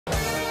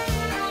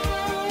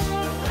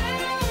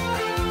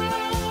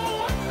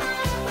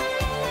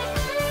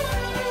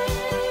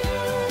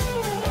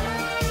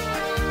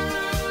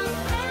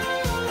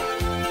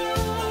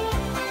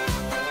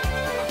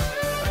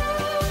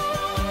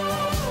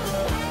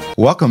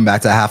Welcome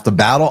back to Half the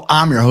Battle.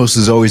 I'm your host,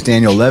 as always,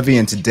 Daniel Levy,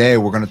 and today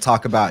we're going to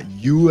talk about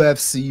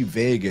UFC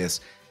Vegas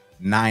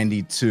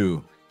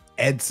 92.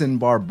 Edson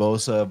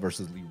Barboza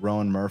versus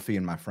Lerone Murphy.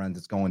 And my friends,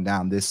 it's going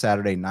down this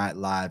Saturday night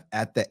live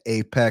at the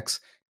Apex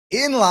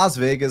in Las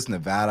Vegas,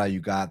 Nevada. You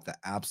got the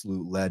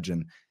absolute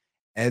legend,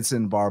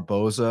 Edson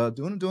Barboza,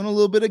 doing a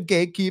little bit of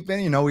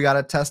gatekeeping. You know, we got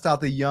to test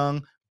out the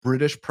young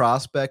British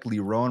prospect,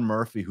 Lerone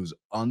Murphy, who's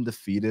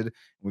undefeated.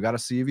 We got to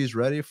see if he's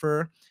ready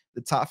for the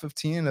top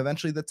 15 and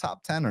eventually the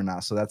top 10 or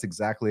not. So that's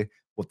exactly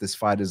what this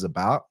fight is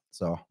about.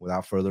 So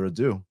without further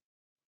ado,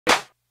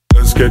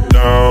 let's get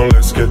down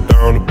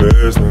to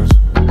business.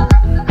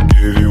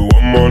 Give you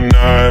one more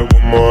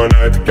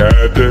night to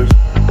get this.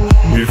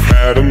 We've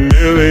had a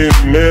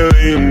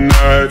million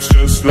nights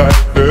just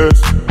like this.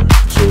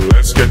 So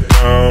let's get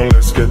down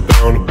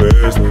to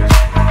business.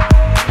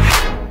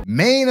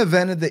 Main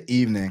event of the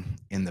evening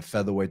in the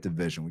featherweight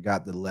division. We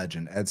got the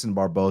legend Edson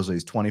Barboza.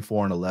 He's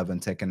 24-11,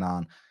 taking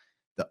on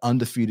the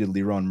undefeated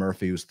Lerone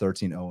Murphy, who's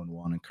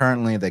 13-0-1. And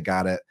currently they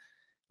got it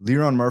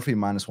Lerone Murphy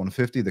minus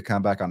 150. The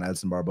comeback on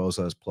Edson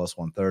Barboza is plus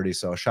 130.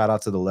 So shout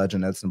out to the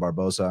legend Edson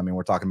Barboza. I mean,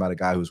 we're talking about a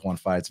guy who's won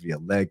fights via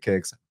leg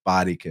kicks,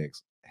 body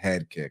kicks,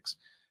 head kicks,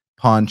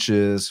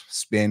 punches,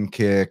 spin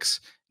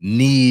kicks,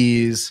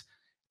 knees.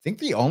 I think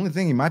the only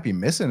thing he might be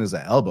missing is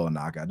an elbow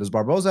knockout. Does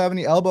Barboza have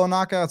any elbow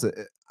knockouts?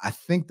 I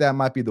think that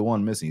might be the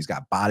one missing. He's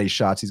got body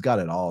shots. He's got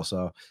it all.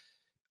 So,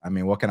 I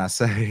mean, what can I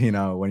say? You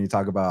know, when you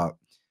talk about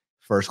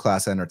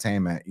first-class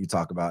entertainment, you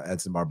talk about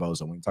Edson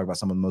Barboza. When you talk about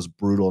some of the most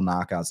brutal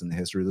knockouts in the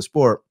history of the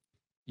sport,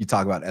 you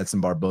talk about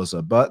Edson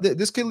Barboza. But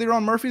this kid,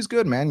 Lerone Murphy, is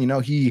good, man. You know,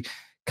 he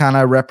kind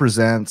of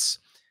represents,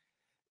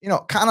 you know,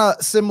 kind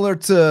of similar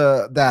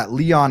to that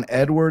Leon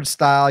Edwards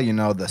style, you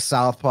know, the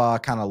southpaw,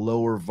 kind of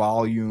lower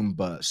volume,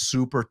 but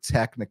super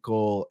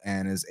technical,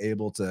 and is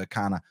able to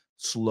kind of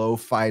slow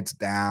fights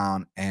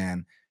down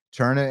and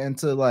turn it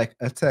into like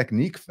a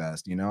technique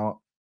fest, you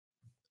know,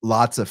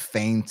 lots of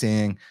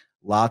feinting,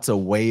 lots of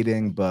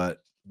waiting,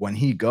 but when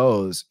he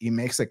goes, he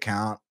makes it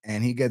count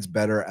and he gets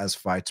better as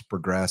fights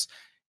progress.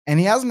 And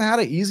he hasn't had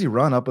an easy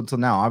run up until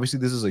now. Obviously,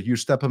 this is a huge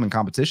step up in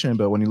competition,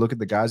 but when you look at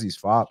the guys he's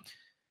fought,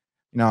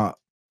 you know,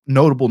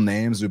 notable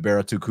names,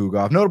 Zubaira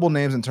Tukhugov, notable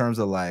names in terms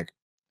of like,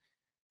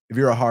 if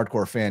you're a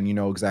hardcore fan, you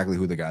know exactly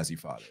who the guys he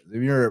fought is.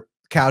 If you're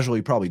casual,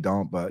 you probably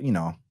don't, but you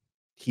know,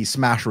 he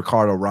smashed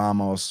Ricardo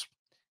Ramos,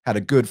 had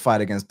a good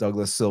fight against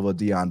Douglas Silva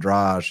de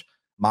Andrade.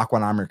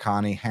 Makwan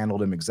Amirkhani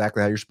handled him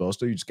exactly how you're supposed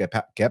to. You just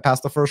get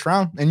past the first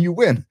round and you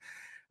win.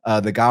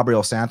 The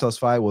Gabriel Santos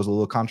fight was a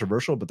little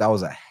controversial, but that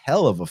was a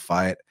hell of a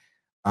fight.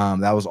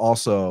 That was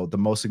also the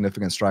most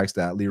significant strikes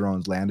that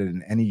Lerone's landed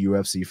in any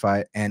UFC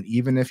fight. And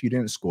even if you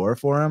didn't score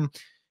for him,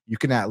 you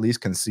can at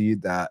least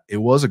concede that it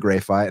was a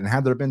great fight. And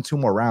had there been 2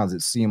 more rounds,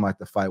 it seemed like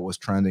the fight was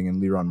trending in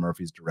Lerone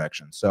Murphy's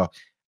direction. So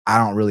I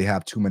don't really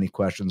have too many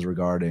questions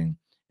regarding,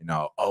 you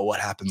know, oh, what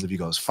happens if he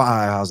goes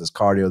 5? How's his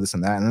cardio, this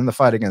and that? And then the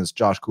fight against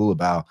Josh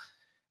Kulabau,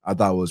 I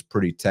thought was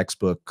pretty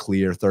textbook,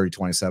 clear,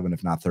 30-27,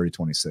 if not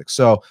 30-26.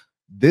 So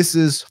this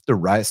is the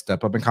right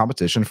step up in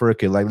competition for a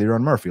kid like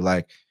Lerone Murphy.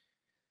 Like,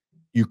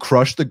 you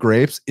crush the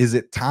grapes. Is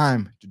it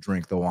time to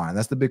drink the wine?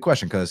 That's the big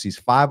question, because he's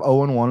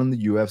 5-0-1 in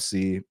the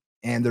UFC,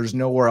 and there's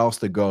nowhere else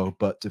to go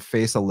but to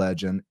face a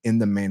legend in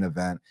the main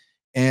event.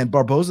 And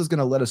Barboza is going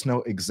to let us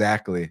know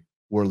exactly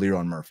where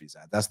Lerone Murphy's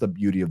at. That's the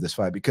beauty of this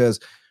fight, because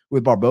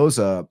with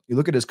Barboza, you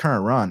look at his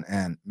current run,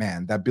 and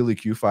man, that Billy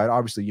Q fight,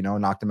 obviously, you know,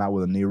 knocked him out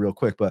with a knee real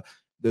quick, but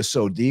the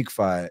Sodiq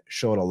fight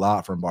showed a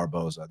lot from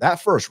Barboza. That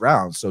first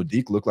round,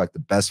 Sodiq looked like the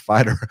best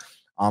fighter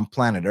on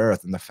planet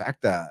Earth. And the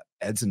fact that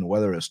Edson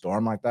weathered a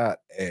storm like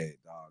that, hey,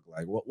 dog,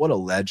 like what a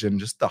legend,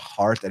 just the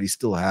heart that he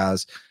still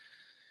has.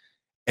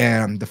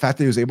 And the fact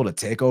that he was able to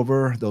take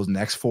over those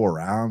next 4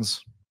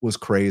 rounds was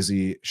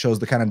crazy. Shows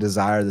the kind of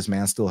desire this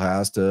man still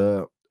has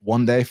to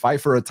one day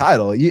fight for a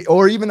title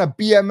or even a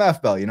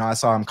BMF belt. You know, I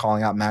saw him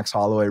calling out Max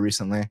Holloway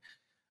recently.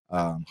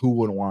 Who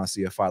wouldn't want to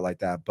see a fight like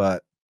that?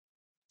 But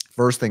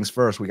first things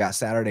first, we got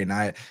Saturday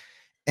night.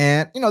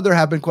 And, you know, there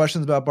have been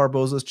questions about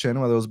Barboza's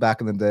chin, whether it was back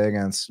in the day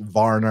against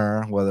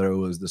Varner, whether it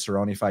was the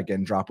Cerrone fight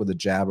getting dropped with a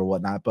jab or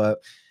whatnot. But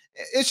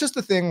it's just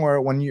a thing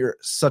where when you're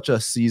such a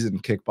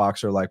seasoned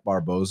kickboxer like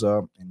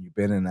Barboza, and you've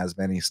been in as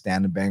many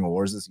stand and bang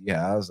wars as he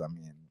has, I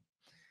mean,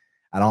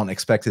 I don't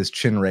expect his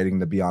chin rating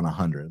to be on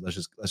 100. Let's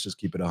just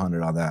keep it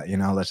 100 on that. You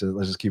know, let's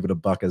just keep it a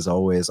buck as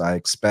always. I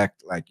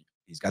expect, like,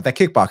 he's got that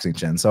kickboxing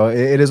chin, so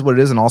it is what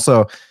it is. And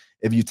also,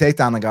 if you take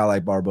down a guy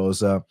like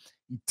Barboza,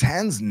 he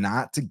tends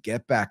not to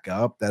get back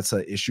up. That's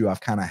an issue I've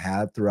kind of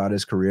had throughout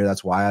his career.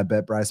 That's why I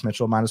bet Bryce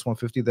Mitchell minus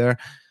 150 there.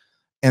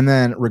 And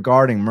then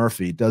regarding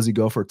Murphy, does he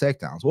go for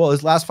takedowns? Well,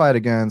 his last fight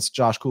against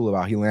Josh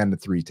Kulabau, he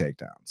landed 3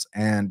 takedowns.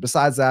 And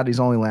besides that, he's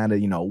only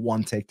landed, you know,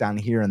 1 takedown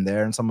here and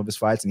there in some of his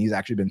fights. And he's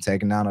actually been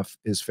taken down of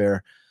his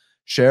fair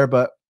share,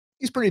 but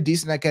he's pretty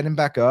decent at getting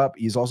back up.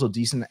 He's also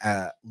decent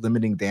at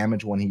limiting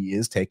damage when he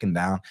is taken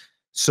down.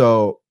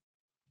 So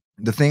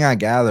the thing I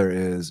gather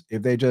is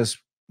if they just,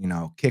 you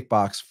know,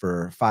 kickbox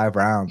for 5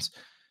 rounds,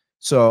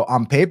 So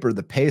on paper,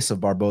 the pace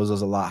of Barboza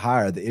is a lot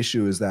higher. The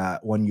issue is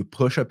that when you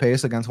push a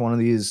pace against one of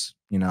these,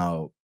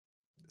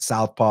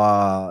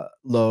 southpaw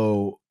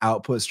low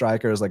output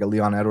strikers like a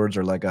Leon Edwards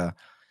or like a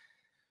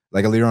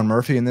Lerone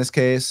Murphy in this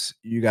case,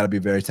 you got to be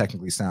very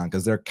technically sound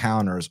because their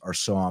counters are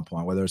so on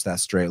point, whether it's that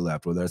straight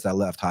left, whether it's that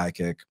left high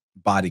kick,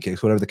 body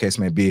kicks, whatever the case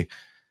may be.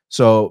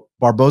 So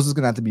Barboza's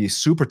going to have to be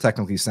super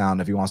technically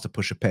sound if he wants to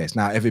push a pace.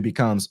 Now, if it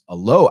becomes a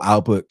low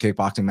output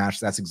kickboxing match,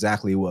 that's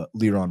exactly what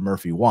Lerone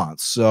Murphy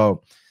wants.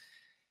 So,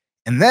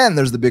 and then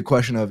there's the big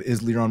question of,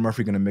 is Lerone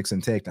Murphy going to mix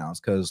in takedowns?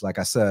 Because like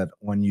I said,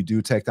 when you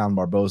do take down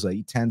Barboza,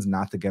 he tends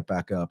not to get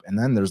back up. And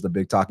then there's the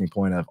big talking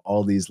point of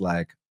all these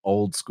like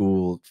old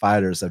school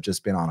fighters have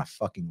just been on a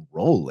fucking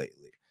roll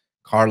lately.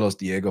 Carlos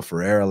Diego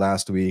Ferreira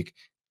last week,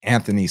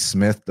 Anthony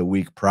Smith the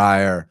week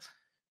prior,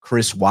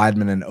 Chris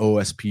Weidman and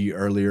OSP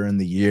earlier in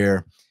the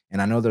year. And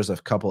I know there's a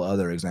couple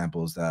other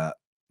examples that,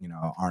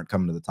 aren't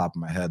coming to the top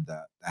of my head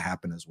that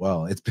happened as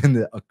well. It's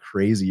been a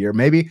crazy year.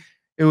 Maybe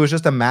it was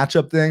just a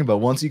matchup thing, but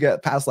once you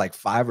get past like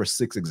 5 or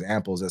 6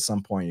 examples, at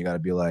some point you got to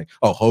be like,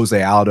 oh,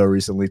 Jose Aldo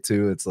recently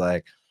too. It's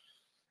like,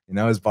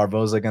 is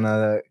Barboza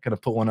gonna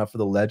put one up for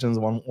the legends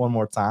one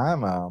more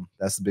time?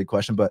 That's the big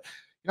question. But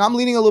I'm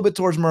leaning a little bit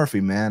towards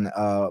Murphy, man.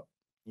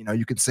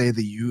 You could say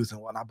the youth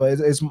and whatnot, but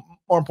it's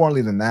more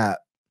importantly than that.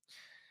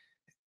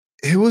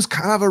 It was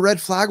kind of a red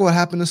flag what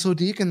happened to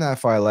Sodiq in that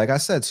fight. Like I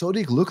said,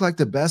 Sodiq looked like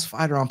the best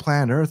fighter on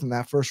planet Earth in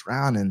that first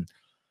round, and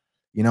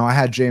I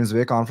had James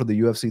Vick on for the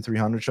UFC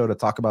 300 show to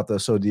talk about the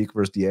Sodiq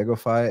versus Diego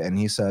fight, and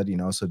he said,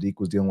 Sodiq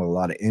was dealing with a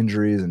lot of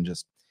injuries and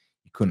just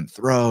he couldn't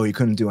throw, he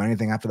couldn't do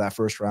anything after that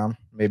first round.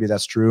 Maybe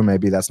that's true,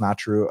 maybe that's not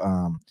true.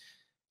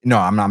 No,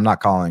 I'm not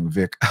calling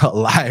Vick a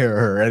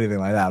liar or anything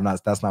like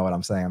that. That's not what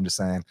I'm saying. I'm just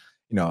saying,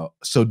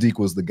 Sodiq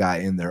was the guy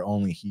in there.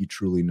 Only he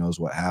truly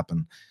knows what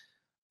happened.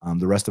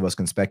 The rest of us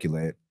can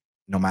speculate,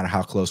 no matter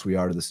how close we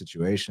are to the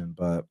situation.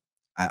 But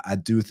I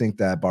do think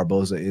that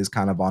Barboza is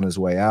kind of on his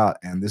way out,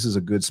 and this is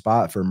a good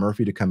spot for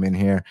Murphy to come in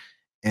here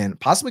and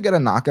possibly get a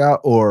knockout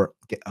or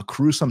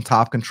accrue some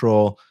top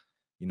control,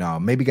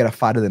 maybe get a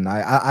fight of the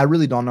night. I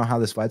really don't know how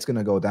this fight's going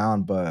to go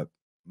down, but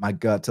my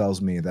gut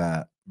tells me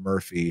that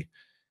Murphy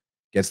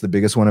gets the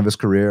biggest win of his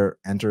career,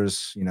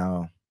 enters,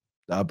 the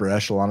upper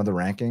echelon of the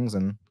rankings,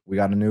 and we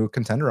got a new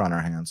contender on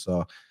our hands.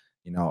 So,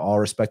 all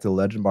respect to the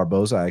legend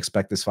Barboza. I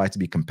expect this fight to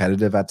be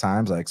competitive at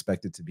times. I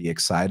expect it to be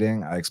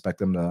exciting. I expect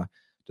them to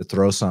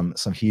throw some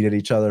heat at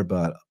each other,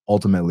 but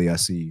ultimately I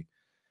see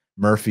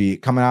Murphy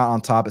coming out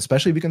on top,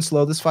 especially if you can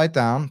slow this fight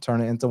down,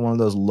 turn it into one of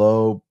those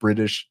low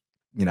British,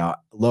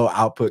 low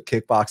output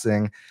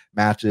kickboxing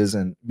matches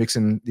and mix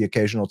in the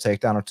occasional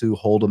takedown or two,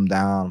 hold them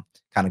down,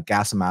 kind of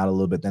gas them out a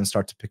little bit, then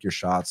start to pick your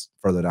shots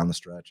further down the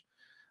stretch.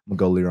 I'm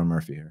gonna go Lerone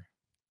Murphy here.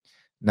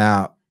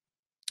 Now,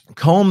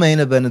 co-main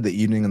event of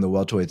the evening in the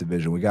welterweight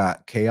division, we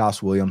got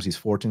Chaos Williams. He's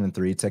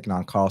 14-3, taking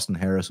on Carlston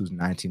Harris, who's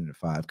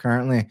 19-5.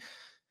 Currently,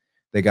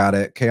 they got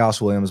it.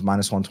 Chaos Williams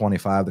minus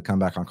 125. The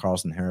comeback on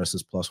Carlston Harris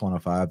is plus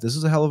 105. This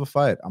is a hell of a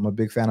fight. I'm a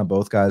big fan of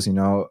both guys.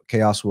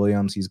 Chaos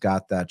Williams, he's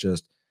got that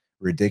just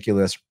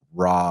ridiculous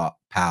raw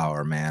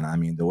power, man. I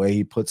mean, the way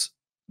he puts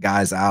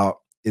guys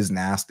out is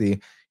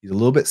nasty. He's a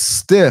little bit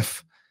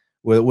stiff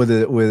with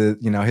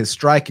his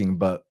striking,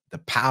 but the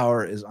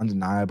power is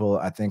undeniable.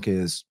 I think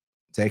his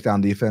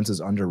takedown defense is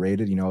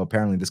underrated.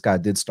 Apparently this guy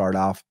did start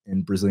off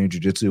in Brazilian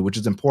Jiu-Jitsu, which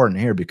is important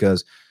here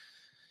because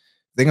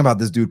think about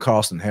this dude,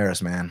 Carlston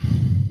Harris, man.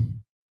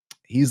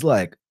 He's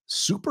like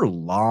super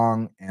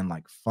long and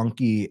like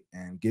funky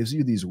and gives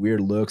you these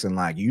weird looks. And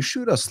like you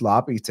shoot a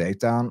sloppy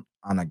takedown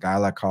on a guy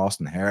like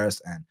Carlston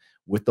Harris, and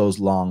with those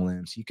long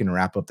limbs, he can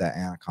wrap up that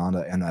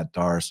anaconda and that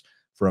darce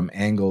from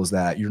angles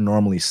that you're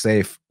normally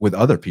safe with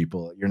other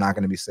people. You're not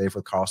going to be safe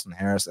with Carlston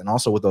Harris. And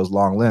also with those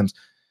long limbs,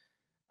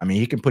 I mean,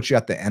 he can put you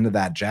at the end of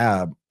that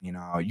jab.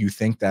 You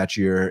think that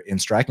you're in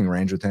striking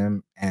range with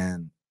him,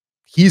 and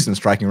he's in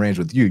striking range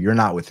with you. You're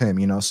not with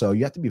him, so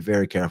you have to be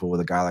very careful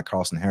with a guy like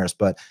Carlston Harris.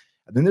 But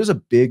I think there's a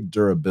big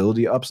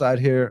durability upside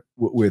here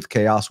with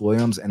Chaos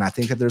Williams, and I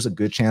think that there's a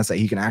good chance that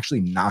he can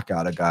actually knock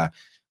out a guy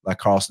like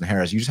Carlston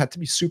Harris. You just have to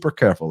be super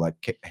careful.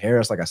 Like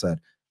Harris, like I said,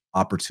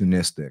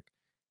 opportunistic,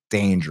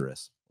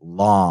 dangerous,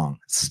 long,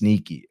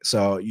 sneaky.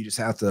 So you just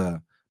have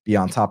to be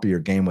on top of your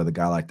game with a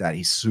guy like that.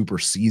 He's super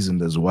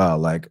seasoned as well.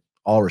 Like,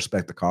 all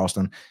respect to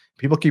Carlston.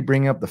 People keep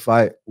bringing up the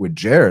fight with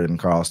Jared and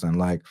Carlston.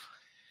 Like,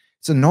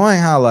 it's annoying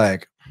how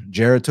like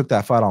Jared took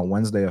that fight on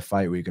Wednesday of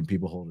fight week and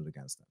people hold it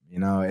against him.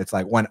 It's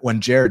like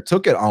when Jared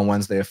took it on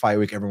Wednesday of fight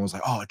week, everyone was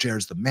like, oh,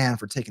 Jared's the man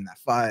for taking that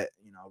fight,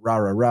 rah,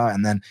 rah, rah.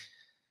 And then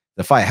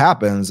the fight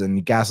happens and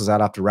he gasses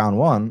out after round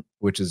 1,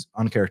 which is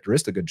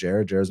uncharacteristic of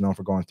Jared. Jared's known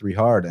for going 3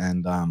 hard.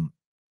 And,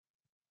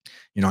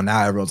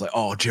 now everyone's like,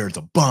 oh, Jared's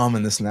a bum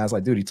and this and that. It's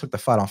like, dude, he took the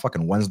fight on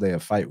fucking Wednesday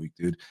of fight week,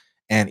 dude.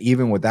 And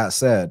even with that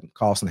said,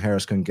 Carlston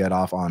Harris couldn't get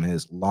off on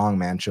his long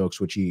man chokes,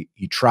 which he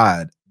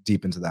tried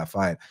deep into that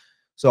fight.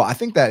 So I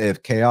think that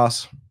if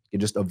Chaos can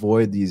just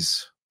avoid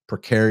these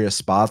precarious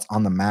spots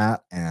on the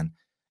mat and,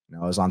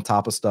 is on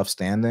top of stuff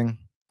standing,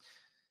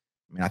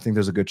 I mean, I think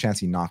there's a good chance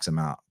he knocks him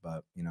out.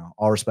 But, you know,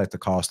 all respect to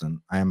Carlston.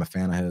 I am a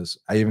fan of his.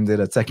 I even did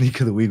a technique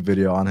of the week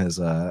video on his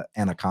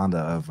anaconda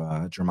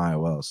of Jeremiah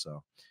Wells.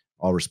 So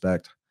all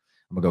respect.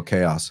 I'm going to go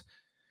chaos.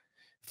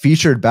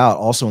 Featured bout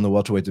also in the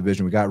welterweight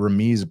division. We got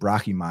Ramiz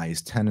Brahimaj.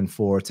 He's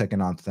 10-4,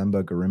 taking on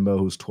Themba Garimbo,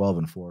 who's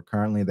 12-4.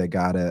 Currently, they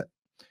got it.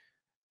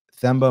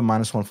 Themba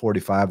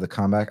 -145. The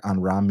comeback on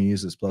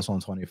Ramiz is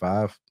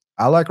 +125.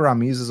 I like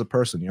Ramiz as a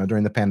person. You know,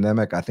 during the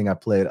pandemic, I think I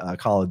played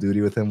Call of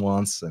Duty with him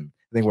once, and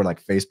I think we're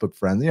like Facebook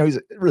friends. You know, he's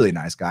a really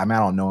nice guy. I mean, I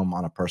don't know him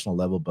on a personal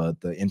level, but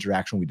the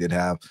interaction we did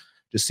have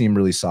just seemed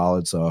really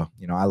solid. So,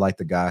 you know, I like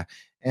the guy,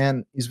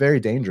 and he's very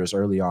dangerous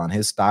early on.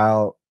 His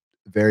style,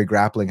 very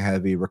grappling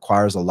heavy,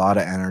 requires a lot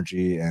of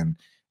energy, and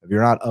if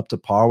you're not up to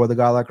par with a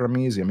guy like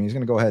Ramiz, I mean, he's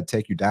going to go ahead and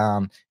take you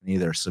down and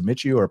either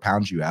submit you or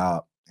pound you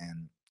out.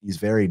 And he's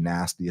very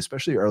nasty,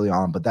 especially early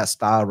on. But that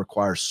style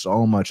requires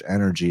so much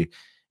energy.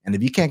 And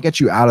if he can't get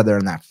you out of there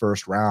in that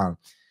first round,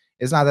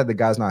 it's not that the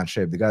guy's not in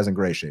shape. The guy's in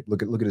great shape.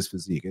 Look at his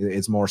physique.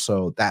 It's more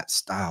so that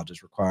style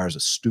just requires a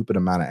stupid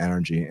amount of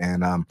energy.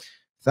 And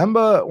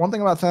Themba, one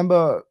thing about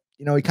Themba,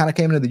 you know, he kind of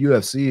came into the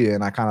UFC,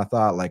 and I kind of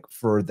thought, like,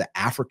 for the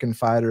African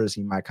fighters,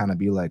 he might kind of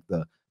be like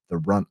the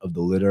runt of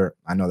the litter.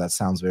 I know that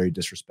sounds very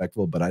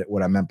disrespectful, but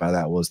what I meant by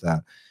that was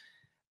that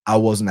I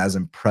wasn't as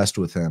impressed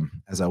with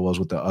him as I was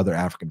with the other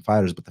African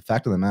fighters. But the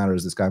fact of the matter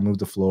is this guy moved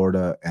to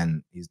Florida,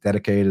 and he's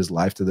dedicated his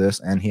life to this,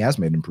 and he has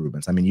made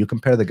improvements. I mean, you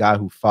compare the guy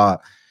who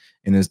fought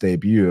in his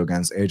debut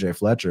against AJ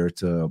Fletcher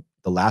to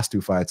the last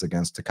two fights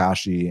against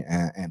Takashi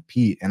and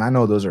Pete. And I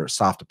know those are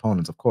soft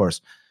opponents, of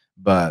course,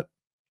 but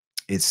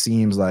it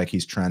seems like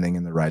he's trending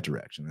in the right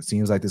direction. It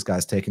seems like this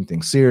guy's taking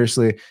things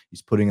seriously.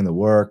 He's putting in the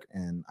work.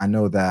 And I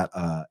know that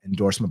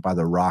endorsement by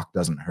The Rock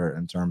doesn't hurt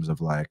in terms of,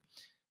 like,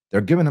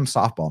 they're giving him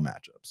softball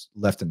matchups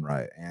left and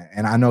right.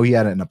 And I know he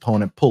had an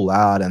opponent pull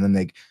out, and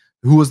then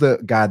who was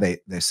the guy they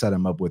set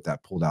him up with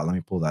that pulled out? Let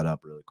me pull that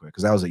up really quick,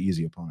 because that was an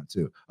easy opponent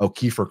too. Oh,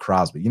 Kiefer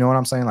Crosby. You know what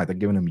I'm saying? Like, they're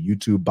giving him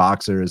YouTube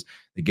boxers.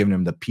 They're giving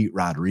him the Pete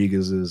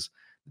Rodriguez's,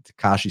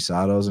 Takashi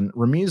Sato's, and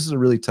Ramiz is a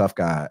really tough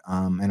guy.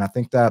 And I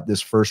think that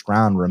this first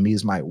round,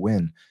 Ramiz might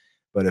win.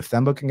 But if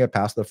Themba can get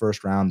past the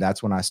first round,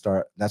 that's when I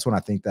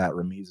think that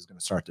Ramiz is going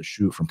to start to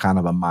shoot from kind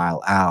of a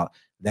mile out.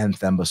 Then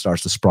Themba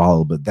starts to sprawl a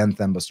little bit. Then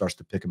Themba starts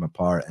to pick him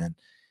apart and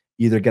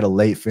either get a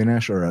late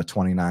finish or a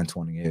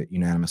 29-28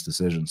 unanimous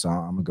decision. So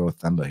I'm going to go with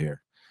Themba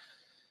here.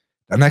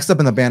 Now, next up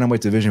in the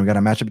bantamweight division, we got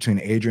a matchup between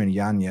Adrian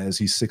Yanez.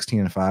 He's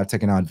 16-5,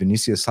 taking on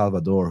Vinicius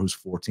Salvador, who's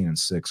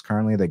 14-6.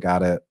 Currently, they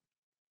got it.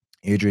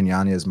 Adrian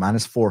Yanez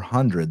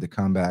 -400. The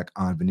comeback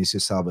on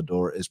Vinicius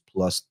Salvador is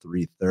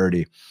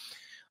 +330.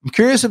 I'm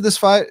curious if this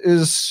fight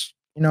is,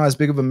 you know, as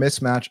big of a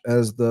mismatch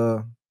as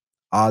the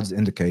odds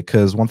indicate,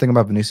 because one thing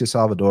about Vinicius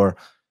Salvador,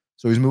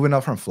 so he's moving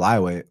up from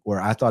flyweight,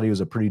 where I thought he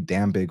was a pretty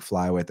damn big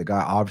flyweight. The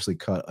guy obviously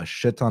cut a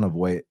shit ton of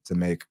weight to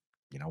make,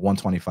 you know,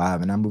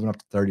 125, and now moving up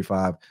to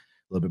 35, a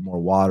little bit more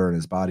water in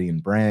his body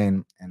and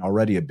brain, and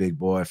already a big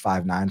boy,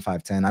 5'9",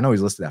 5'10". I know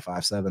he's listed at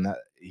 5'7". That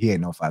he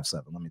ain't no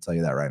 5'7". Let me tell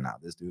you that right now.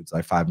 This dude's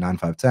like 5'9",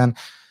 5'10".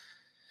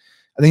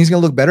 I think he's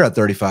going to look better at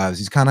 35s.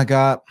 He's kind of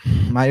got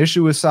my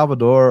issue with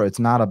Salvador. It's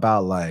not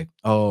about like,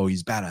 oh,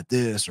 he's bad at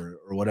this or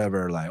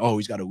whatever. Like, oh,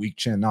 he's got a weak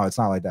chin. No, it's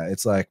not like that.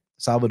 It's like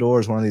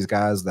Salvador is one of these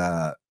guys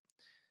that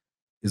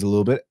is a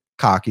little bit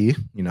cocky,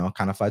 you know,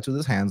 kind of fights with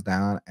his hands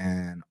down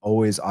and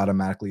always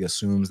automatically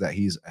assumes that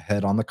he's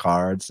ahead on the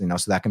cards, you know,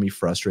 so that can be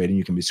frustrating.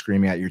 You can be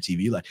screaming at your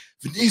TV like,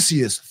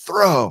 Vinicius,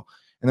 throw.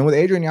 And then with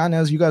Adrian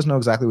Yanez, you guys know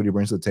exactly what he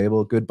brings to the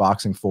table. Good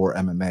boxing for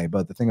MMA.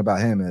 But the thing about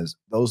him is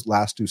those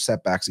last two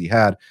setbacks he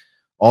had,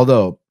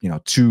 although, you know,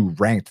 two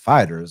ranked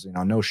fighters, you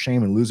know, no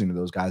shame in losing to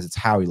those guys. It's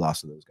how he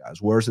lost to those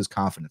guys. Where's his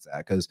confidence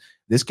at? Because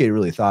this kid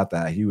really thought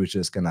that he was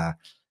just going to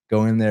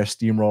go in there,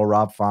 steamroll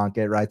Rob Font,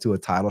 get right to a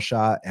title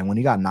shot. And when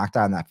he got knocked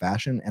out in that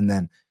fashion, and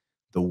then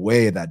the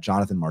way that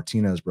Jonathan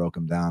Martinez broke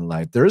him down,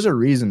 like, there's a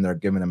reason they're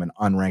giving him an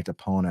unranked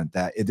opponent.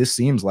 That this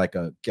seems like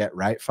a get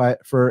right fight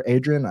for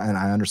Adrian. And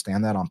I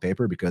understand that on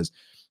paper because,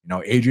 you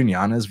know, Adrian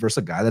Yanez versus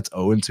a guy that's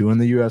 0-2 in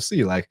the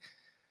UFC. Like,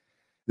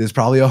 this is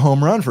probably a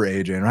home run for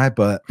Adrian, right?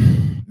 But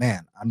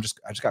man, I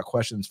just got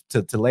questions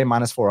to lay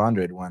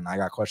 -400 when I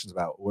got questions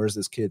about where's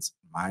this kid's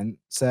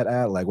mindset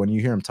at. Like, when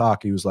you hear him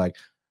talk, he was like,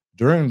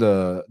 during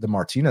the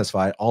Martinez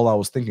fight, all I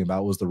was thinking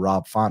about was the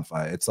Rob Font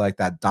fight. It's like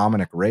that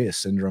Dominic Reyes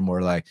syndrome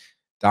where, like,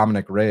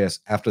 Dominic Reyes,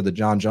 after the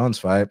John Jones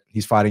fight,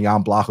 he's fighting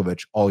Jan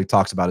Blachowicz. All he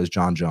talks about is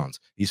John Jones.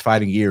 He's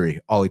fighting Erie.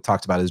 All he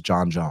talks about is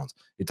John Jones.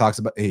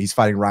 He's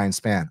fighting Ryan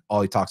Spann.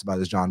 All he talks about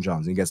is John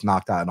Jones. And he gets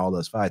knocked out in all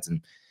those fights.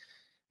 And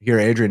here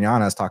Adrian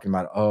Yanez talking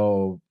about,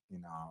 oh,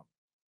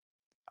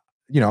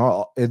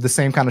 the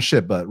same kind of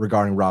shit, but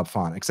regarding Rob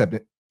Font, except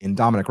in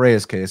Dominic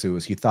Reyes' case, it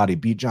was he thought he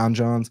beat John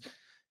Jones.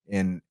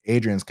 In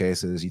Adrian's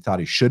case, he thought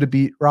he should have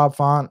beat Rob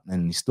Font,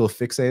 and he's still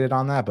fixated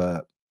on that.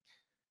 But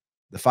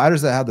the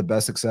fighters that have the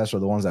best success are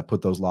the ones that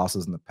put those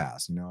losses in the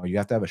past. You know, you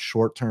have to have a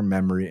short-term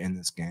memory in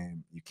this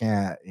game. You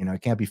can't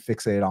be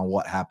fixated on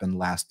what happened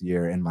last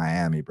year in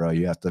Miami, bro.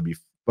 You have to be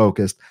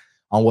focused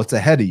on what's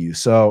ahead of you.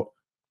 So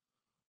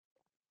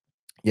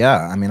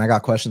Yeah, I mean, I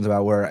got questions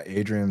about where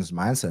Adrian's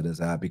mindset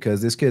is at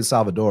because this kid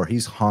Salvador,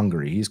 he's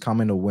hungry. He's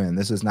coming to win.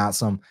 This is not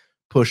some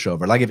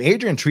pushover. Like if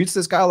Adrian treats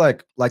this guy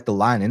like the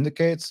line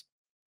indicates,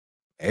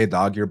 hey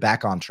dog, you're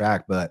back on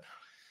track. But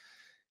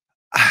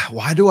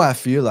why do I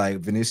feel like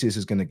Vinicius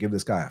is going to give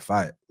this guy a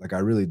fight? Like I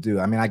really do.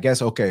 I mean, I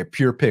guess okay,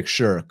 pure pick,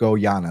 sure, go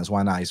Giannis.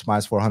 Why not? He's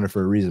minus 400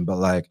 for a reason. But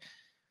like,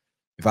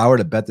 if I were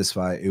to bet this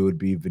fight, it would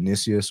be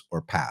Vinicius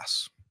or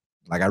pass.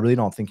 Like I really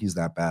don't think he's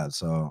that bad.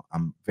 So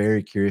I'm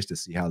very curious to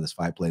see how this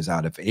fight plays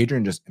out. If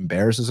Adrian just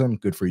embarrasses him,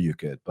 good for you,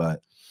 kid.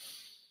 But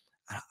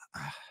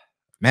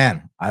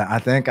man, I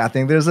think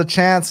there's a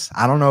chance.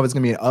 I don't know if it's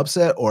gonna be an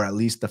upset or at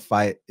least the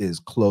fight is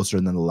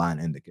closer than the line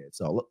indicates.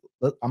 So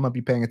I'm gonna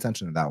be paying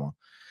attention to that one.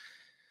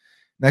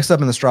 Next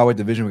up in the strawweight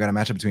division, we got a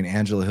matchup between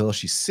Angela Hill.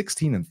 She's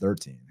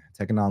 16-13,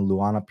 taking on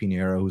Luana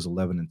Pinheiro, who's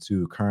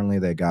 11-2. Currently,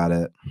 they got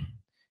it.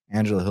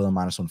 Angela Hill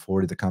minus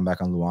 140. The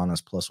comeback on Luana's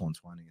plus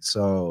 120.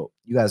 So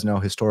you guys know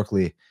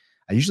historically,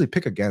 I usually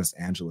pick against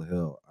Angela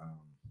Hill.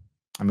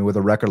 I mean, with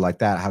a record like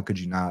that, how could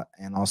you not?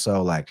 And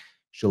also, like,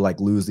 she'll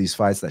like lose these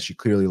fights that she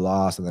clearly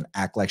lost and then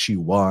act like she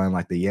won,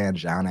 like the Yan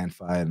Xiaonan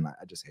fight. And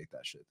I just hate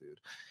that shit, dude.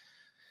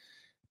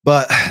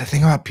 But the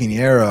thing about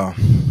Pinheiro,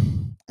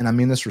 and I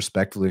mean this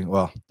respectfully,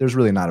 well, there's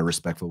really not a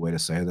respectful way to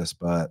say this,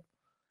 but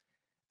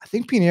I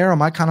think Pinheiro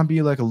might kind of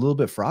be like a little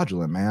bit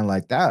fraudulent, man.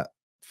 Like that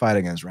fight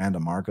against Randa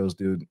Marcos,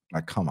 dude.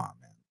 Like, come on,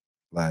 man.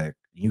 Like,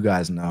 you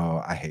guys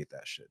know I hate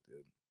that shit, dude.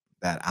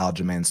 That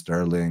Aljamain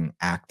Sterling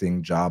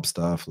acting job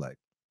stuff, like,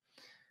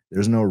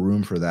 there's no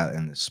room for that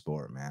in this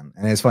sport, man.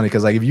 And it's funny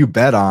because, like, if you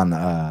bet on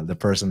the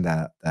person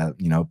that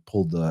you know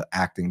pulled the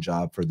acting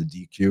job for the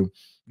DQ,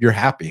 you're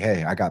happy.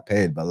 Hey, I got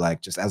paid. But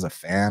like, just as a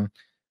fan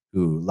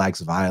who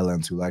likes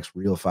violence, who likes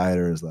real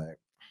fighters, like,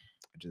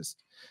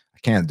 I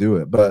can't do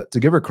it. But to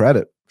give her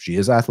credit, she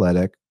is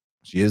athletic.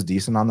 She is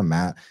decent on the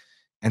mat.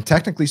 And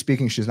technically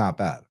speaking, she's not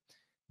bad.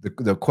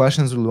 The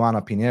questions with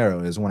Luana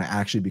Pinheiro is when it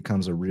actually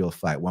becomes a real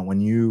fight. When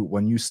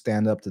you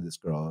stand up to this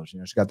girl, you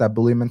know, she got that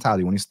bully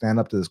mentality. When you stand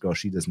up to this girl,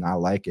 she does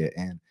not like it.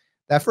 And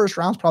that first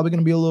round's probably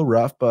going to be a little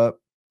rough. But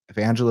if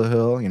Angela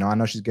Hill, you know, I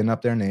know she's getting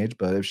up there in age,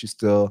 but if she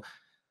still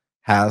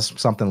has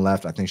something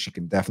left, I think she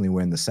can definitely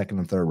win the second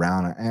and third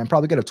round and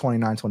probably get a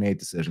 29-28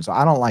 decision. So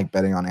I don't like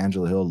betting on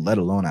Angela Hill, let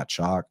alone at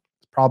chalk.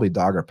 Probably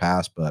dog or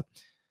pass, but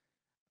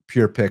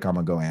pure pick, I'm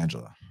going to go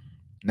Angela.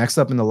 Next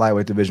up in the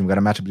lightweight division, we got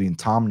a matchup between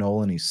Tom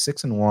Nolan. He's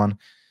 6-1,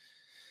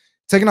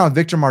 taking on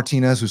Victor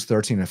Martinez, who's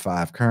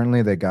 13-5.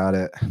 Currently, they got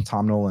it.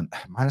 Tom Nolan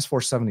minus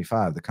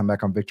 475. The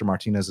comeback on Victor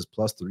Martinez is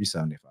plus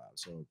 375.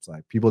 So it's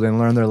like people didn't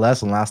learn their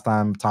lesson last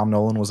time Tom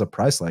Nolan was a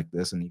price like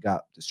this, and he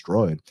got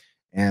destroyed.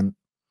 And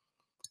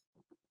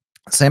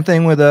same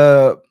thing with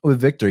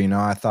Victor. You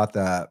know, I thought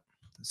that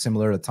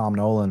similar to Tom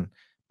Nolan,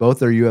 both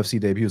their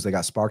UFC debuts, they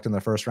got sparked in the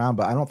first round,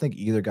 but I don't think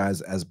either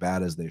guy's as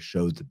bad as they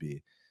showed to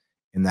be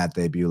in that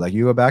debut. Like,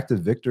 you go back to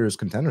Victor's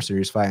Contender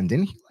Series fight, and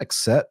didn't he like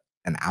set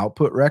an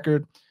output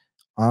record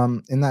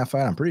in that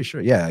fight? I'm pretty sure.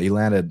 Yeah, he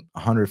landed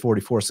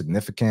 144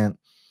 significant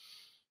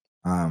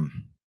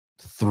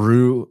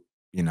through,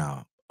 you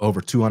know,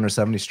 over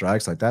 270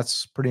 strikes. Like,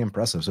 that's pretty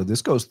impressive. So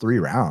this goes 3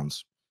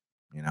 rounds.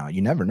 You know,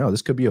 you never know.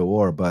 This could be a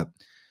war, but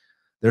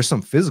there's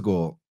some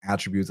physical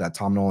attributes that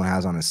Tom Nolan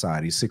has on his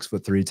side. He's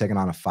 6'3", taking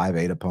on a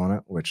 5'8"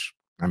 opponent, which,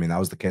 I mean, that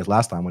was the case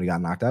last time when he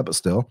got knocked out, but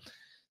still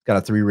got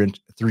a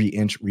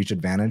 3-inch reach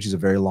advantage. He's a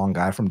very long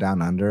guy from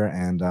down under.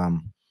 And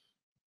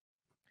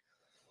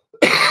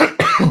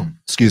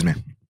excuse me.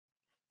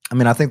 I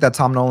mean, I think that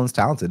Tom Nolan's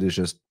talented. It's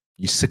just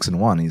he's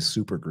 6-1. He's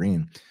super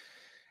green.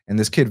 And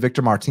this kid,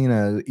 Victor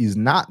Martinez, he's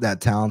not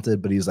that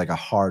talented, but he's like a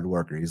hard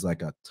worker. He's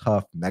like a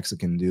tough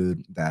Mexican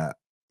dude that,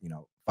 you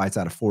know, fights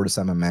out of Fortis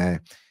MMA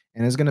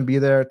and is going to be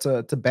there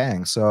to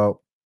bang. So,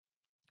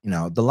 you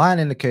know, the line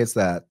indicates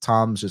that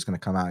Tom's just going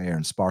to come out here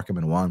and spark him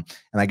in one.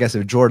 And I guess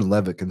if Jordan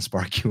Levitt can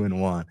spark you in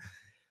one,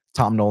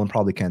 Tom Nolan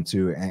probably can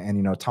too. And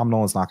you know, Tom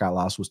Nolan's knockout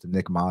loss was to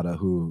Nick Mata,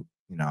 who,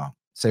 you know,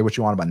 say what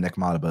you want about Nick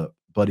Mata, but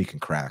Buddy can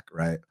crack,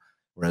 right?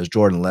 Whereas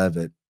Jordan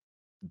Levitt,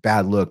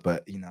 bad look,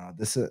 but you know,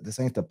 this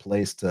ain't the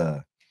place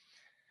to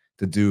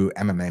do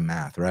MMA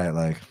math, right?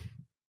 Like,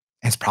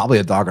 it's probably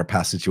a dog or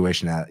pass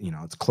situation at, you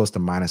know, it's close to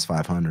minus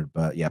 500.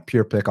 But yeah,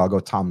 pure pick, I'll go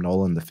Tom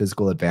Nolan. The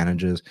physical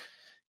advantages,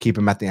 keep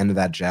him at the end of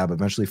that jab,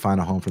 eventually find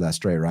a home for that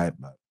straight right.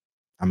 But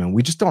I mean,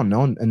 we just don't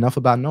know enough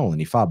about Nolan.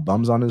 He fought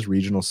bums on his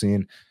regional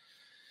scene.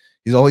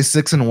 He's always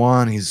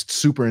 6-1. He's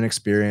super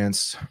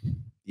inexperienced.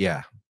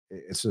 Yeah,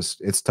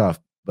 it's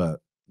tough, but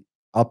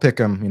I'll pick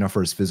him, you know,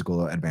 for his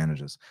physical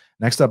advantages.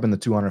 Next up in the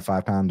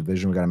 205-pound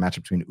division, we got a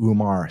matchup between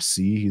Umar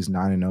C. He's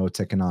 9-0,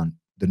 taking on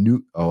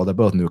they're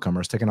both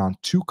newcomers, taking on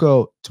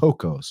Tuco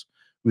Tokos,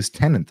 who's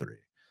 10-3.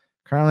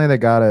 Currently, they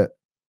got it.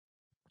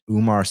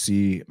 Umar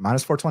C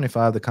minus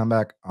 425. The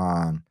comeback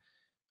on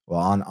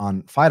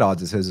fight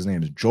odds, it says his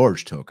name is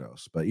George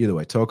Tokos, but either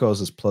way, Tokos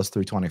is plus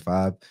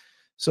 325.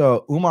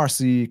 So Umar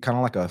C, kind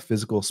of like a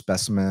physical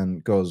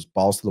specimen, goes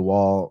balls to the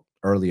wall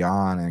early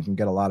on and can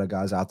get a lot of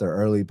guys out there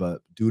early,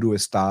 but due to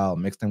his style,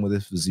 mixed in with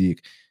his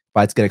physique,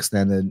 fights get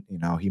extended, you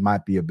know, he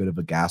might be a bit of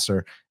a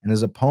gasser. And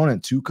his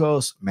opponent,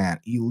 Tukos, man,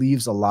 he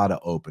leaves a lot of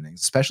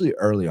openings, especially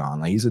early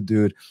on. Like, he's a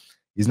dude,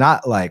 he's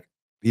not like,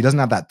 he doesn't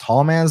have that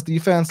tall man's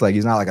defense. Like,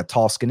 he's not like a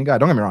tall, skinny guy.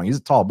 Don't get me wrong, he's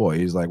a tall boy.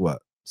 He's like,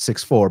 what,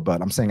 6'4",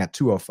 but I'm saying at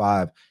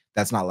 205,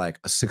 that's not like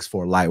a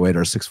 6'4" lightweight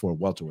or a 6'4"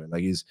 welterweight.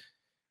 Like, he's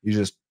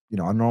just, you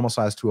know, a normal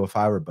size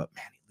 205er, but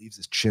man, he leaves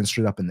his chin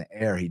straight up in the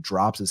air. He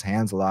drops his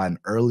hands a lot, and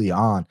early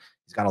on,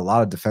 he's got a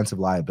lot of defensive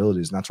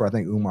liabilities, and that's where I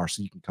think Umar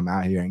Sy can come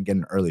out here and get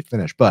an early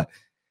finish. But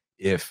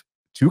if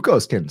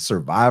Tukos can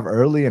survive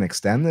early and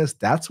extend this,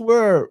 that's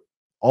where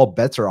all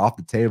bets are off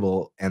the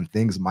table and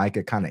things might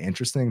get kind of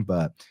interesting.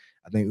 But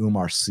I think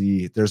Umar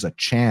Sy, there's a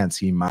chance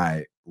he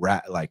might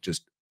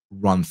just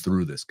run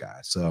through this guy.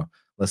 So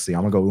let's see.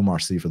 I'm gonna go Umar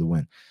Sy for the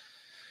win.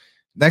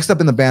 Next up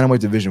in the bantamweight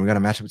division, we got a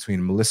matchup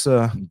between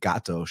Melissa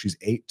Gatto. She's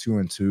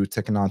 8-2-2,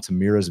 taking on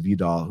Tamiris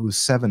Vidal, who's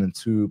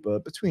 7-2.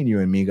 But between you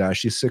and me, guys,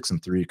 she's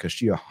 6-3 because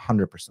she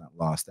 100%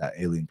 lost that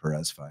Aileen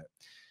Perez fight.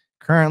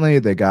 Currently,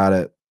 they got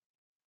it.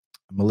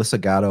 Melissa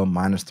Gatto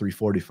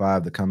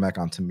 -345. The comeback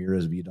on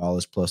Tamiris Vidal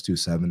is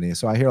 +270.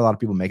 So I hear a lot of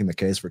people making the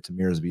case for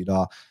Tamiris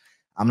Vidal.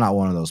 I'm not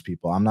one of those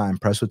people. I'm not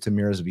impressed with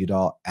Tamiris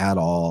Vidal at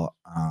all.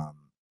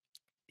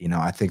 You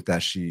know, I think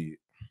that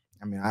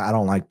I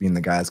don't like being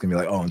the guy that's going to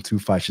be like, oh, in 2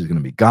 fights, she's going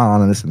to be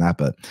gone and this and that.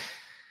 But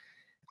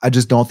I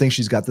just don't think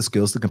she's got the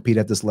skills to compete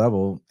at this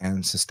level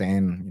and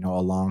sustain, you know, a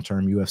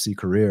long-term UFC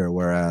career.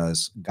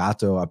 Whereas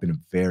Gatto, I've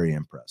been very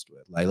impressed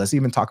with. Like, let's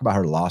even talk about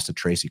her loss to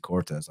Tracy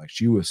Cortez. Like,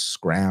 she was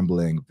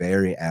scrambling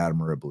very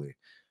admirably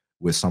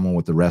with someone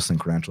with the wrestling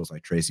credentials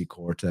like Tracy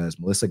Cortez.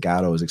 Melissa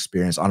Gatto is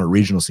experienced on a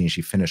regional scene.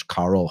 She finished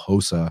Carol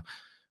Hosa,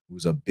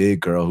 who's a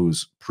big girl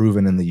who's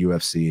proven in the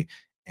UFC.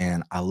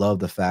 And I love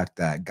the fact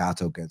that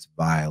Gatto gets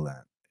violent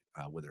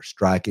with her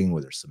striking,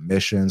 with her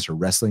submissions. Her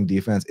wrestling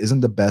defense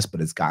isn't the best,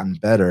 but it's gotten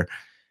better.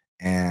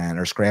 And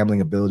her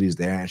scrambling ability is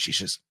there. And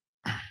she's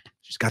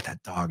got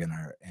that dog in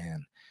her.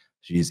 And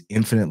she's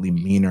infinitely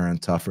meaner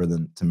and tougher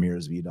than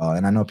Tamiris Vidal.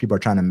 And I know people are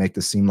trying to make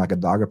this seem like a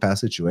dogger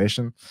pass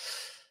situation.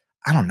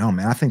 I don't know,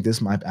 man. I think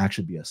this might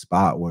actually be a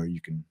spot where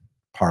you can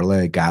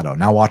parlay Gatto.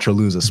 Now watch her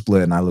lose a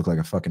split, and I look like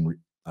a fucking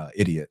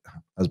idiot. I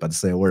was about to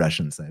say a word I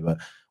shouldn't say, but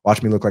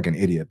watch me look like an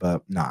idiot.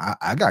 But no,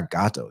 I got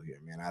Gatto here,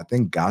 man. I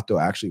think Gatto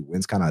actually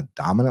wins kind of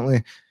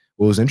dominantly.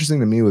 What was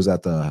interesting to me was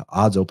that the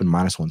odds open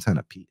 -110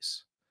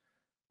 apiece.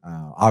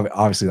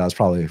 Obviously, that was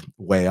probably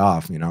way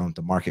off. You know,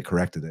 the market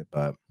corrected it,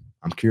 but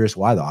I'm curious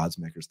why the odds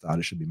makers thought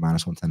it should be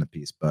 -110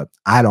 apiece. But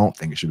I don't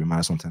think it should be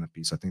 -110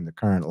 apiece. I think the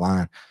current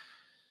line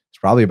is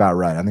probably about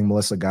right. I think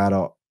Melissa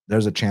Gatto,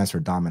 there's a chance for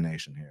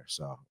domination here.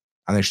 So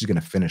I think she's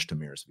going to finish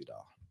Tamiris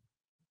Vidal.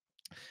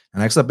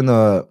 And next up in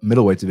the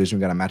middleweight division,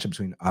 we got a matchup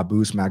between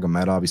Abus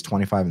Magomedov. He's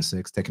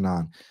 25-6, taking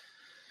on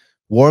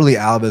Warley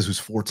Alves, who's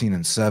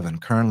 14-7.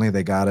 Currently,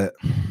 they got it.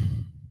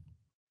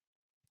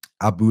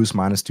 Abus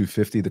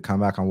 -250. The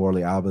comeback on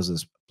Warley Alves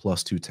is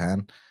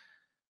 +210.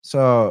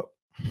 So,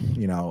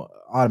 you know,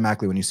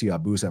 automatically when you see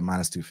Abus at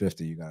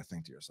 -250, you got to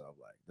think to yourself,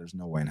 like, there's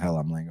no way in hell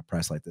I'm laying a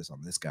price like this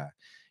on this guy.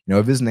 You know,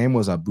 if his name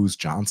was Abus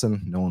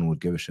Johnson, no one would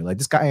give a shit. Like,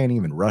 this guy ain't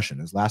even Russian.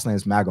 His last name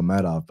is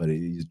Magomedov, but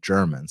he's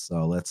German.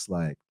 So let's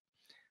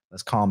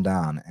calm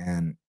down.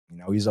 And, you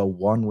know, he's a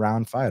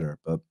one-round fighter.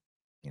 But,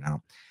 you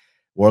know,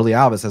 Warley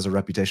Alves has a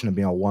reputation of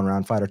being a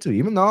one-round fighter too.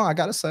 Even though I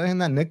got to say, in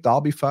that Nick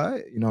Dalby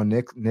fight, you know,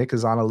 Nick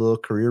is on a little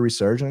career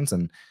resurgence,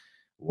 and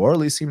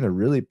Warley seemed to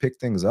really pick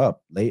things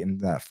up late in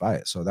that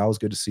fight. So that was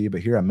good to see.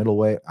 But here at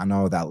middleweight, I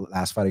know that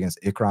last fight against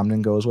Ikram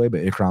didn't go his way,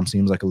 but Ikram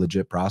seems like a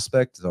legit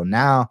prospect. So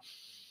now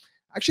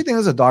I actually think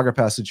it's a dogger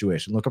pass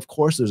situation. Look, of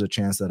course, there's a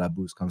chance that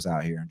Abus comes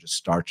out here and just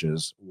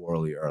starches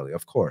Warley early.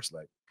 Of course,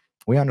 like,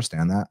 we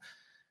understand that.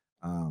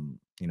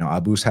 You know,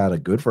 Abus had a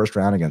good first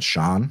round against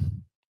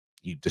Sean.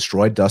 He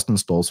destroyed Dustin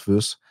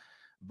Stoltzfus,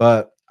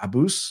 but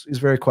Abus is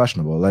very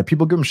questionable. Like,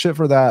 people give him shit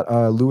for that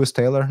Lewis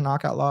Taylor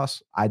knockout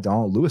loss. I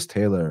don't. Lewis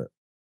Taylor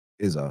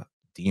is a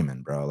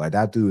demon, bro. Like,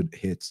 that dude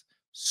hits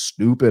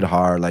stupid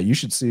hard. Like, you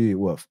should see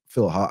what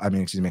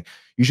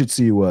you should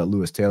see what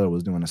Lewis Taylor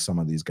was doing to some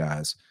of these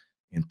guys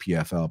in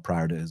PFL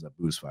prior to his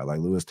Abus fight. Like,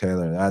 Lewis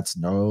Taylor, that's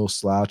no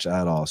slouch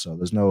at all. So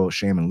there's no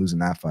shame in losing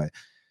that fight.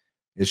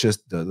 It's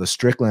just the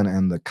Strickland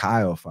and the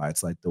Kyle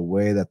fights, like the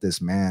way that this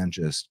man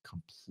just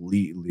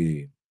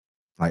completely,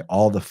 like,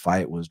 all the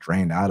fight was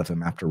drained out of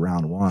him after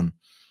round one.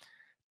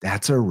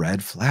 That's a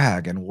red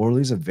flag. And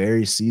Warley's a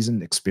very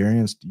seasoned,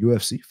 experienced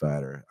UFC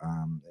fighter.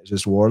 It's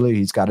just Warley,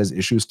 he's got his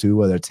issues too,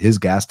 whether it's his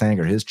gas tank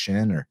or his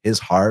chin or his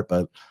heart.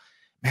 But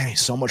man,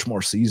 he's so much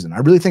more seasoned. I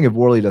really think if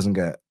Warley doesn't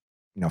get,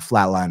 you know,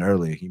 flatline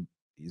early,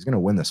 he's going to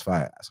win this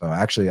fight. So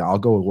actually, I'll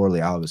go with Warley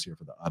Alves here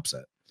for the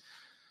upset.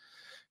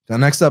 Now,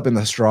 next up in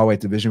the strawweight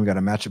division, we got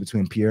a matchup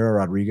between Piera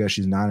Rodriguez.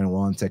 She's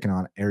 9-1, taking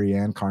on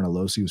Ariane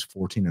Carnelosi, who's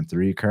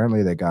 14-3.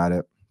 Currently, they got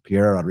it.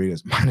 Piera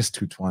Rodriguez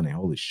 -220.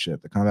 Holy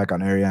shit. The comeback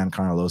on Ariane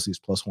Carnelosi is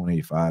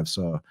 +185.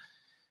 So,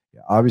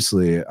 yeah,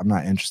 obviously, I'm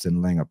not interested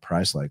in laying a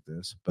price like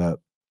this. But,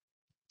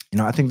 you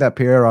know, I think that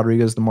Piera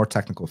Rodriguez is the more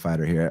technical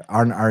fighter here.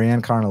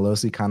 Ariane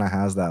Carnelosi kind of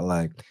has that,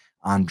 like,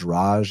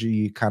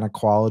 Andrade kind of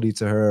quality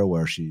to her,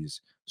 where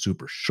she's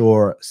super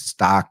short,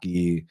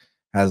 stocky,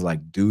 has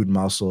like dude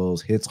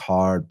muscles, hits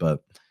hard,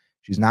 but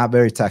she's not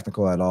very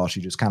technical at all.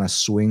 She just kind of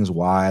swings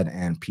wide.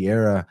 And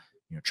Piera,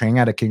 training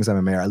out of King's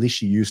MMA, or at least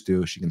she used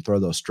to, she can throw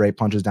those straight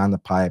punches down the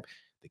pipe,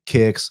 the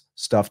kicks,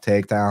 stuff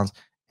takedowns,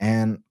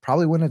 and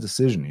probably win a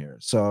decision here.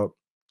 So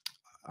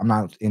I'm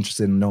not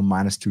interested in no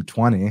minus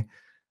 220,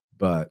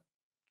 but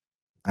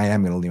I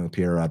am going to lean with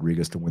Piera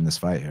Rodriguez to win this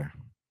fight here.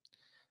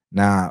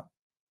 Now,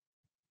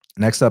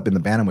 next up in the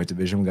bantamweight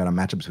division, we got a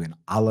matchup between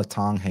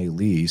Alatang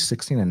Lee,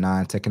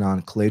 16-9, taking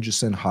on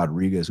Cleidson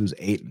Rodriguez, who's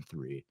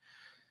 8-3.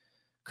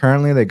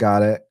 Currently, they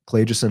got it.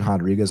 Cleidson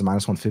Rodriguez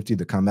minus 150.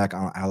 The comeback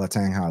on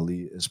Alatang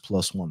Lee is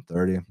plus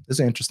 130. This is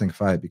an interesting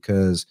fight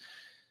because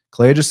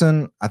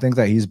Cleidson, I think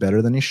that he's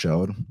better than he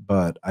showed,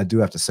 but I do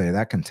have to say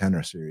that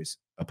Contender Series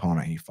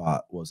opponent he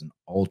fought was an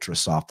ultra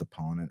soft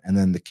opponent. And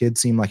then the kid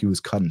seemed like he was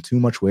cutting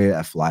too much weight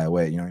at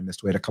flyweight. He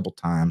missed weight a couple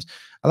times.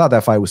 I thought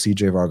that fight with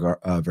CJ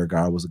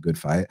Vergara was a good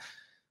fight.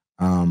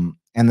 And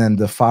then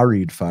the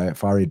Farid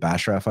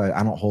Basharat fight,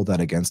 I don't hold that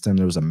against him.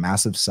 There was a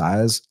massive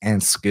size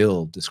and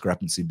skill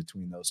discrepancy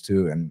between those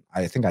two. And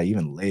I think I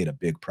even laid a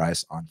big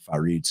price on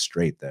Farid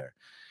straight there.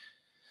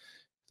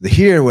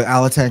 Here with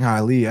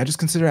Alatang Lee, I just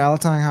consider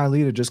Alatang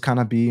Lee to just kind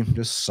of be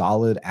just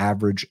solid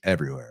average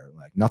everywhere.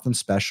 Like nothing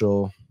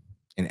special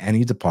in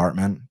any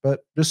department,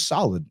 but just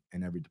solid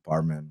in every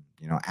department.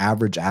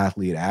 Average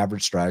athlete,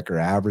 average striker,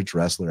 average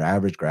wrestler,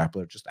 average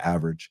grappler, just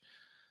average.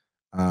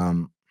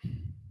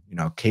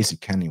 Casey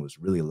Kenny was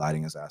really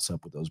lighting his ass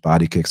up with those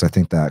body kicks. I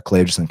think that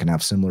Cleidson can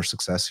have similar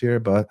success here,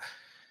 but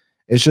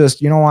it's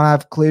just, you don't want to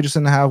have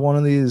Cleidson have one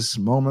of these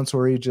moments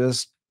where he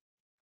just,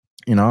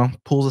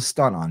 pulls a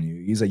stunt on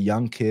you. He's a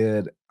young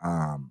kid.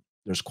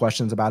 There's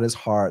questions about his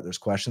heart. There's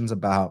questions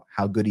about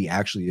how good he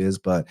actually is,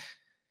 but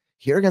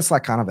here against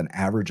like kind of an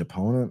average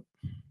opponent,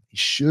 he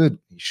should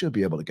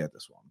be able to get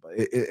this one. But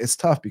it's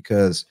tough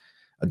because,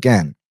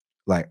 again,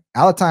 like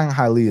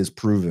Alatang Lee is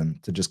proven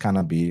to just kind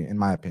of be, in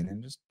my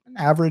opinion, just an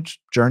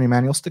average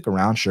journeyman. He'll stick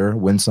around, sure,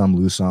 win some,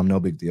 lose some, no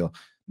big deal.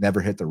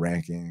 Never hit the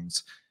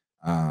rankings.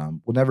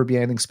 Will never be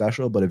anything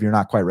special. But if you're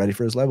not quite ready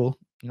for his level,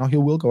 he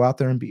will go out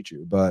there and beat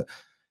you. But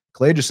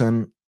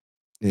Cleidson,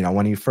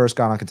 when he first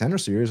got on Contender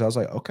Series, I was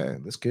like, okay,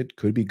 this kid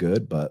could be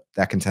good, but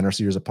that Contender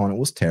Series opponent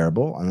was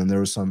terrible. And then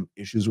there was some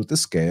issues with the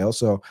scale.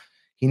 So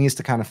he needs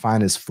to kind of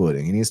find his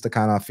footing. He needs to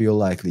kind of feel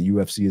like the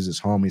UFC is his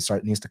home. He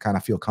needs to kind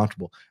of feel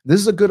comfortable. This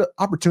is a good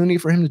opportunity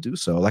for him to do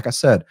so. Like I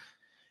said,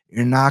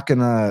 you're not going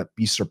to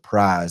be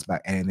surprised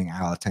by anything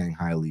Alatang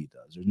Lee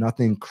does. There's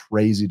nothing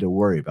crazy to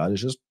worry about.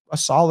 It's just a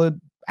solid,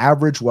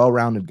 average,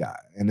 well-rounded guy.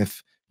 And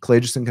if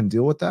Cleidson can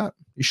deal with that,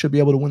 he should be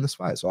able to win this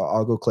fight. So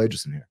I'll go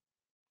Cleidson here.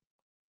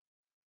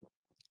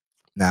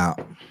 Now,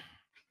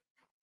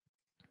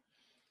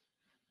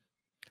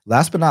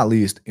 last but not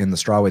least, in the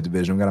strawweight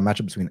division, we got a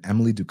matchup between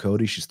Emily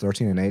Ducote. She's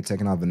 13-8,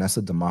 taking on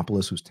Vanessa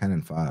Demopoulos, who's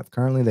 10-5.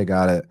 Currently, they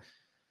got it.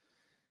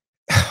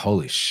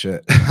 Holy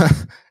shit.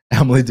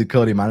 Emily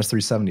Ducote minus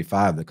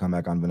 375. The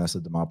comeback on Vanessa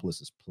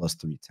Demopoulos is plus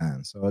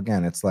 310. So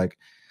again, it's like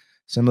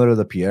similar to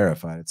the Piera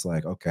fight. It's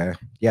like, okay,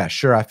 yeah,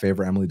 sure, I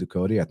favor Emily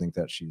Ducote. I think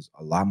that she's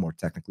a lot more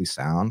technically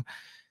sound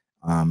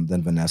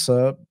than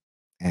Vanessa.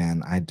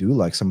 And I do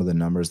like some of the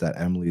numbers that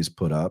Emily's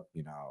put up.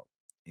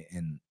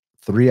 In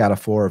 3 out of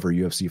 4 of her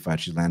UFC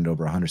fights, she landed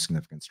over 100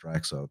 significant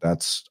strikes. So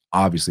that's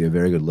obviously a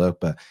very good look.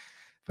 But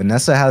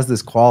Vanessa has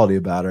this quality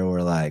about her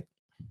where, like,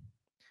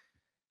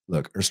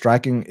 look, her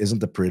striking isn't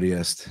the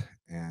prettiest.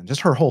 And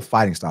just her whole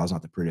fighting style is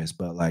not the prettiest.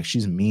 But, like,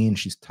 she's mean.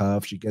 She's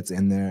tough. She gets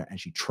in there and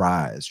she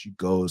tries. She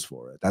goes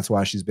for it. That's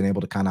why she's been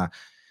able to kind of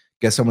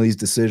get some of these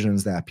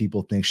decisions that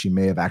people think she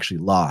may have actually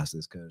lost,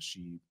 is because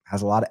she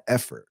has a lot of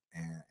effort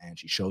and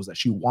she shows that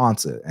she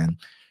wants it, and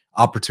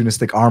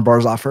opportunistic arm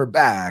bars off her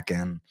back.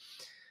 And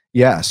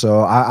yeah, so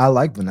I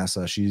like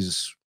Vanessa.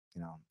 She's,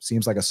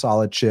 seems like a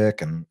solid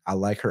chick, and I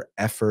like her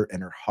effort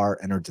and her heart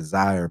and her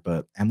desire.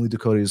 But Emily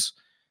Ducote's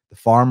the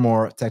far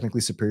more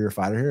technically superior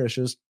fighter here. It's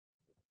just,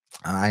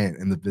 I ain't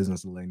in the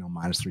business of laying no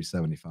minus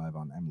 375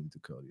 on Emily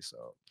Ducote.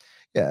 So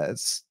yeah,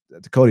 it's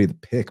Ducote the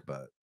pick,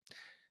 but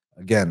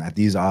again, at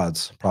these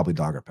odds, probably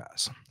dogger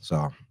pass.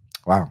 So,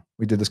 wow,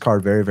 we did this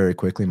card very, very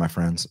quickly, my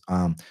friends.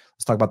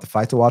 Let's talk about the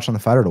fight to watch and the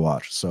fighter to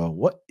watch. So,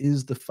 what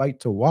is the fight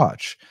to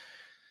watch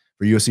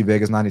for UFC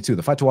Vegas 92?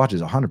 The fight to watch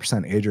is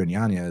 100% Adrian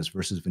Yanez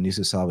versus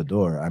Vinicius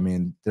Salvador. I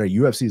mean, their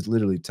UFC is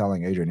literally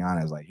telling Adrian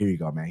Yanez, like, here you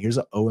go, man. Here's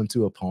an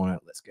 0-2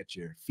 opponent. Let's get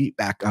your feet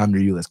back under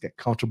you. Let's get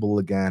comfortable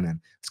again, and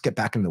let's get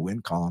back in the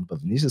win column.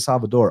 But Vinicius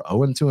Salvador,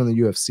 0-2 in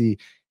the UFC,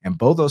 and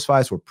both those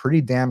fights were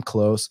pretty damn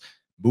close.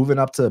 Moving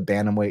up to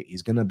bantamweight,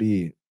 he's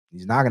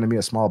not going to be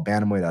a small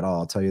bantamweight at all.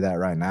 I'll tell you that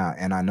right now.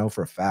 And I know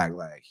for a fact,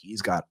 like,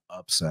 he's got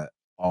upset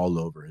all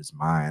over his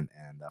mind.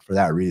 And for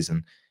that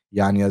reason,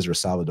 Yanez or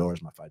Salvador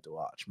is my fight to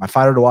watch. My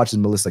fighter to watch is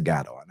Melissa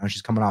Gatto. I know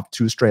she's coming off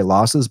 2 straight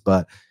losses,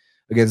 but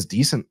against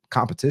decent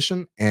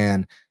competition.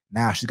 And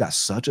now she's got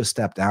such a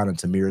step down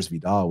into Miras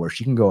Vidal where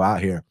she can go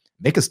out here,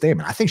 make a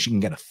statement. I think she can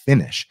get a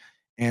finish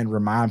and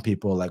remind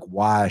people like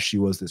why she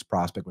was this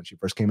prospect when she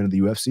first came into the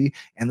UFC,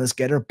 and let's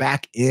get her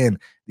back in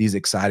these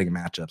exciting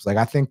matchups. Like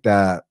I think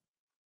that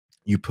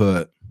you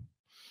put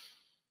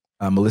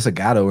Melissa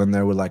Gatto in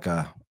there with like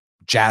a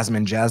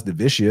Jasmine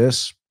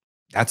Jasdavicius.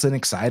 That's an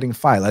exciting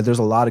fight. Like there's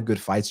a lot of good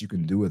fights you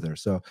can do with her.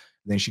 So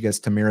then she gets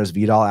Tamira's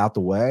Vidal out the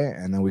way,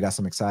 and then we got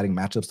some exciting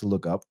matchups to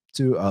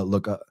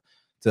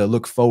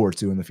look forward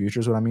to in the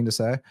future is what I mean to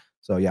say.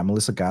 So yeah,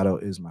 Melissa Gatto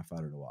is my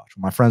fighter to watch.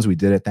 My friends, we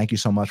did it. Thank you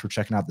so much for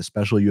checking out the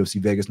special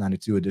UFC Vegas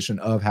 92 edition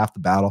of Half the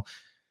Battle.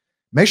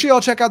 Make sure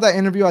y'all check out that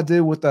interview I did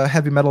with the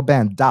heavy metal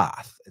band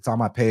Doth. It's on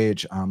my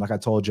page. Like I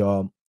told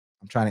y'all,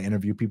 I'm trying to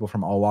interview people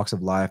from all walks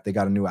of life. They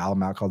got a new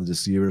album out called The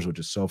Deceivers, which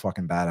is so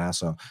fucking badass.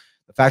 So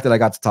the fact that I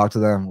got to talk to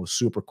them was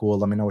super cool.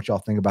 Let me know what y'all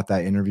think about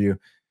that interview.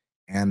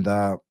 And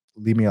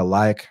leave me a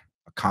like,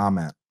 a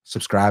comment,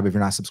 subscribe if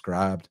you're not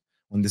subscribed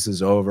when this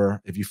is over.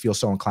 If you feel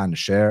so inclined to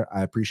share,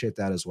 I appreciate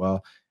that as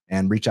well.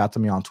 And reach out to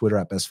me on Twitter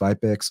at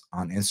BestFightPicks,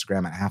 on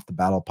Instagram at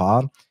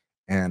HalfTheBattlePod.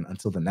 And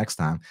until the next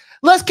time,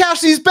 let's cash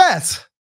these bets.